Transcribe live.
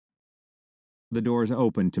The doors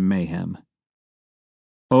open to mayhem.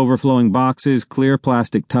 Overflowing boxes, clear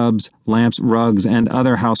plastic tubs, lamps, rugs, and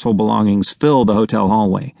other household belongings fill the hotel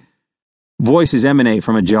hallway. Voices emanate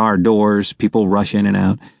from ajar doors, people rush in and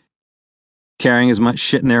out, carrying as much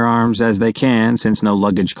shit in their arms as they can since no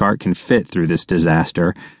luggage cart can fit through this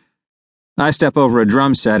disaster. I step over a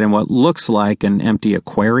drum set in what looks like an empty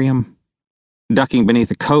aquarium. Ducking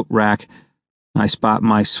beneath a coat rack, I spot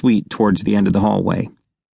my suite towards the end of the hallway.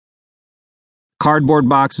 Cardboard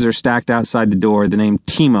boxes are stacked outside the door, the name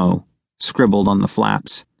Timo scribbled on the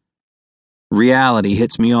flaps. Reality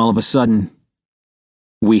hits me all of a sudden.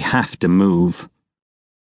 We have to move.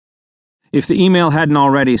 If the email hadn't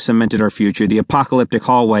already cemented our future, the apocalyptic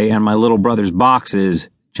hallway and my little brother's boxes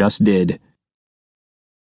just did.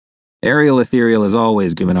 Aerial Ethereal has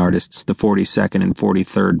always given artists the 42nd and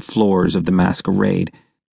 43rd floors of the masquerade.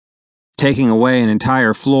 Taking away an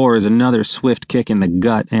entire floor is another swift kick in the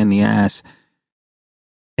gut and the ass.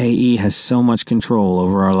 AE has so much control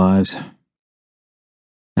over our lives.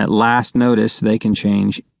 At last notice, they can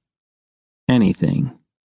change anything.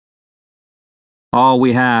 All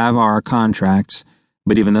we have are our contracts,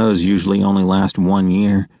 but even those usually only last 1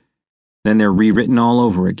 year. Then they're rewritten all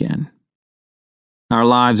over again. Our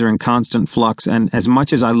lives are in constant flux, and as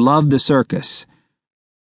much as I love the circus,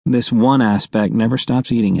 this one aspect never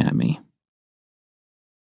stops eating at me.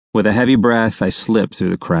 With a heavy breath, I slip through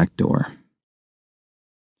the cracked door.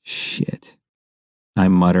 Shit, I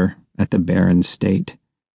mutter at the barren state.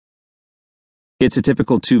 It's a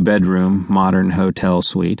typical 2-bedroom, modern hotel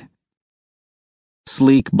suite.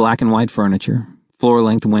 Sleek black and white furniture,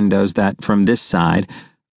 floor-length windows that, from this side,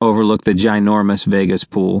 overlook the ginormous Vegas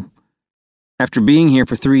pool. After being here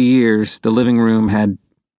for 3 years, the living room had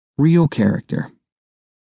real character.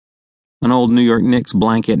 An old New York Knicks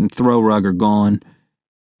blanket and throw rug are gone,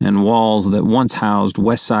 and walls that once housed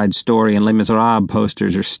West Side Story and Les Miserables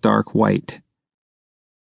posters are stark white.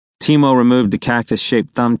 Timo removed the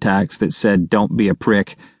cactus-shaped thumbtacks that said, "Don't be a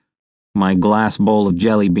prick," my glass bowl of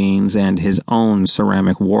jelly beans, and his own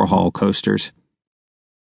ceramic Warhol coasters.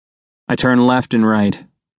 I turn left and right,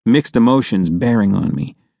 mixed emotions bearing on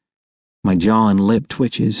me. My jaw and lip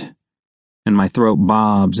twitches, and my throat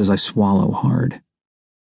bobs as I swallow hard.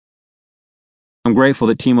 I'm grateful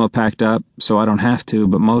that Timo packed up, so I don't have to,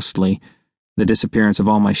 but mostly, the disappearance of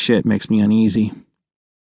all my shit makes me uneasy.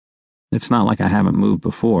 It's not like I haven't moved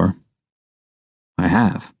before. I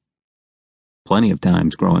have. Plenty of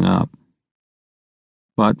times growing up.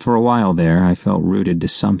 But for a while there, I felt rooted to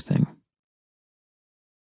something.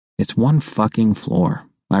 It's one fucking floor,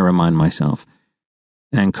 I remind myself,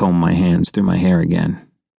 and comb my hands through my hair again.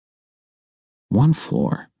 One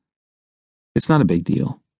floor. It's not a big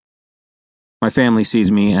deal. My family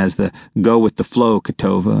sees me as the go-with-the-flow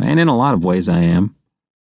Katova, and in a lot of ways I am.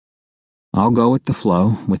 I'll go with the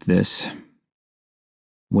flow, with this.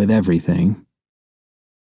 With everything.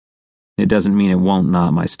 It doesn't mean it won't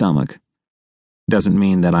knot my stomach. It doesn't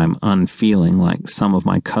mean that I'm unfeeling like some of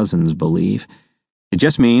my cousins believe. It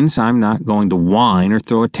just means I'm not going to whine or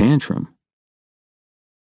throw a tantrum.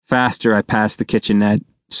 Faster, I pass the kitchenette,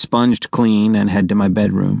 sponged clean, and head to my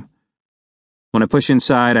bedroom. When I push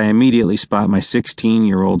inside, I immediately spot my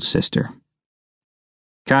 16-year-old sister.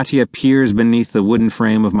 Katya peers beneath the wooden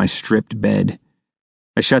frame of my stripped bed.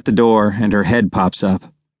 I shut the door, and her head pops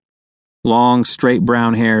up. Long, straight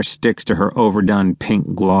brown hair sticks to her overdone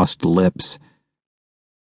pink glossed lips.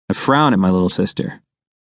 I frown at my little sister.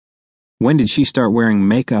 When did she start wearing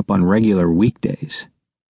makeup on regular weekdays?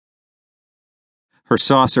 Her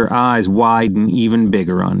saucer eyes widen even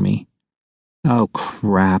bigger on me. "Oh,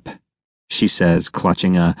 crap," she says,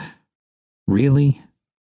 clutching a, "Really?"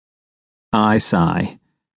 I sigh.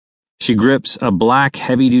 She grips a black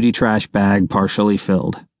heavy-duty trash bag partially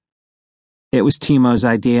filled. "It was Timo's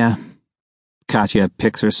idea." Katya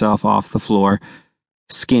picks herself off the floor,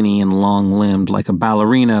 skinny and long-limbed like a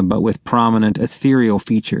ballerina but with prominent ethereal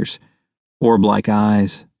features, orb-like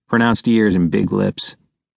eyes, pronounced ears, and big lips.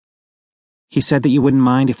 "He said that you wouldn't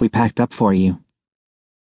mind if we packed up for you."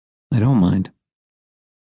 I don't mind.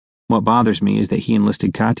 What bothers me is that he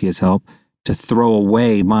enlisted Katya's help to throw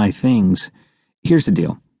away my things. Here's the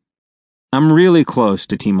deal. I'm really close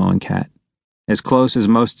to Timo and Kat, as close as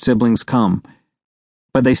most siblings come,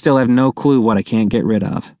 but they still have no clue what I can't get rid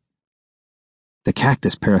of. The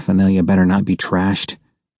cactus paraphernalia better not be trashed.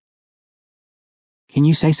 "Can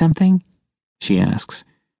you say something?" she asks.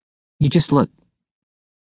 "You just look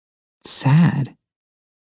sad."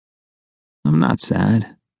 "I'm not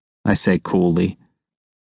sad," I say coolly.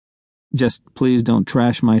 "Just please don't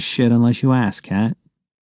trash my shit unless you ask, Kat."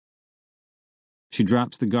 She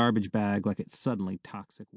drops the garbage bag like it's suddenly toxic.